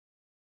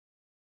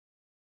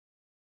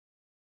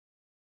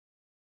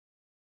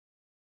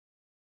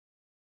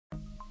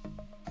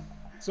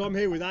So I'm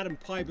here with Adam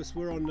Pybus.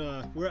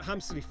 We're at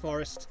Hamsterley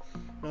Forest.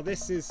 Now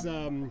this is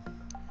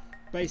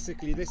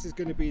basically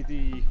going to be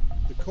the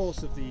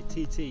course of the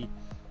TT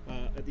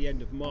at the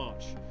end of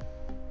March.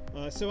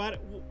 So Adam,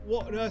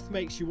 what on earth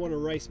makes you want to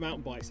race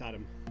mountain bikes,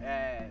 Adam?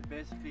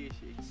 Basically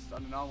it's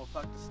on a normal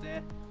practice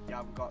day. You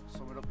haven't got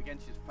someone up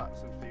against you, just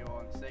practicing for your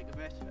own sake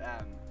of it.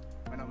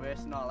 When I'm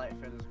racing, I like to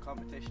feel there's a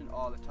competition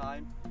all the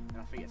time,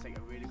 and I think it's like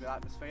a really good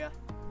atmosphere.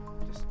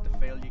 Just the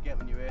feel you get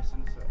when you're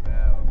racing is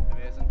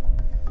amazing.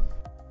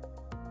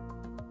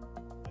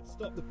 Let's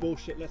stop the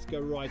bullshit, let's go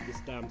ride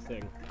this damn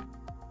thing.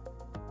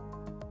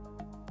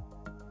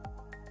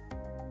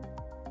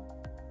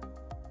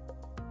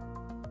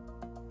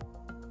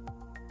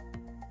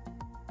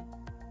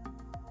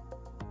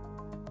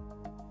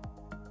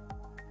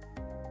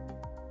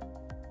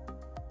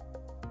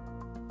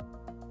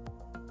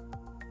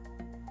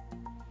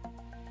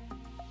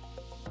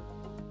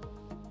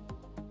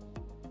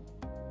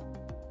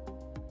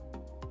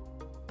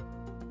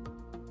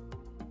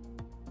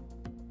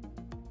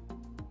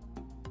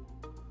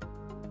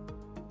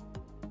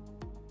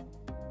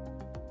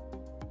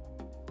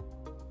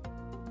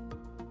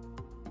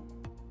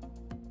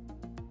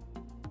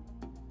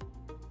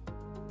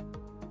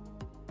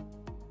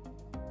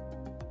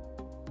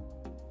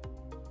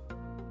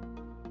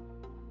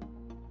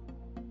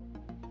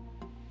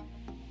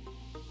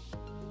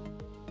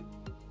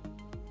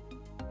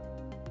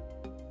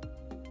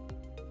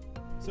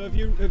 So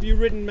have you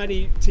ridden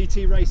many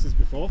TT races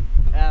before?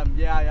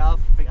 Yeah, I have.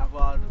 I think I've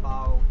run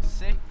about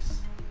 6.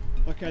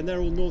 Okay, and they're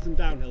all northern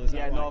downhill, is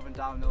that right? Yeah, northern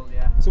downhill,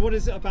 yeah. So what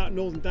is it about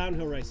northern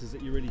downhill races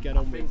that you really get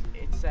on with? I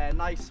think it's a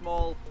nice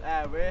small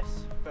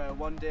race for a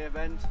one-day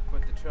event,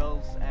 but the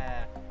trails,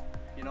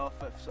 you know,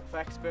 for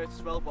experts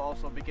as well, but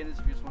also beginners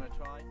if you just want to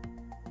try.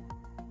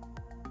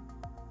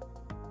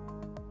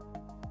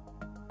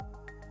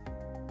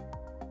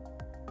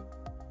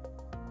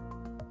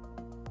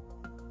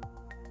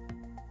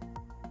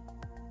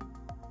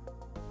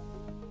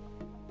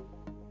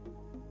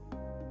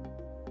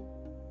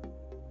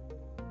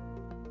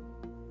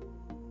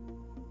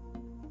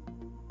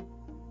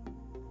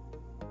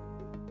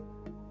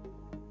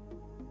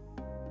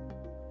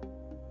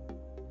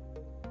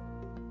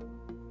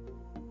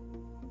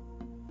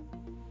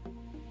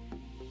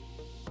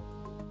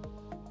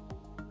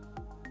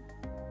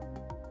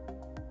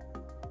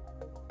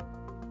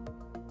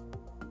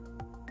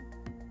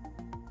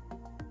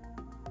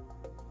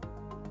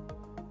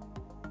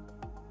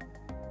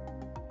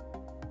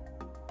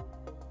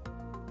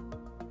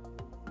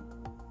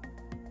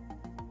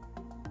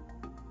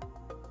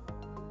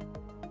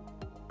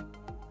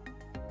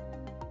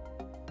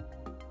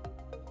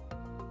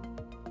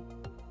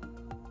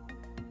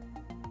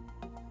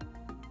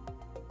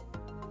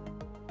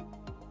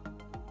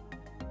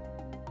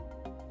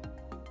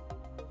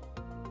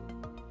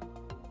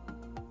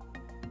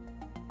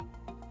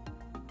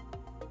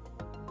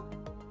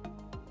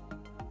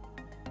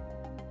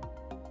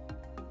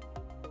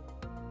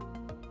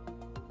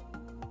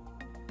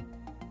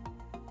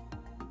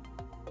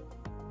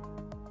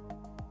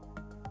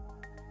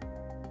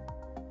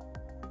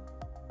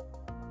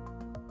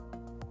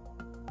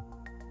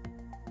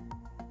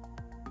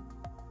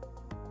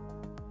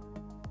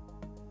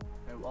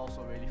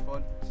 Also really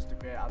fun, just a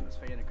great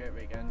atmosphere and a great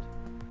weekend.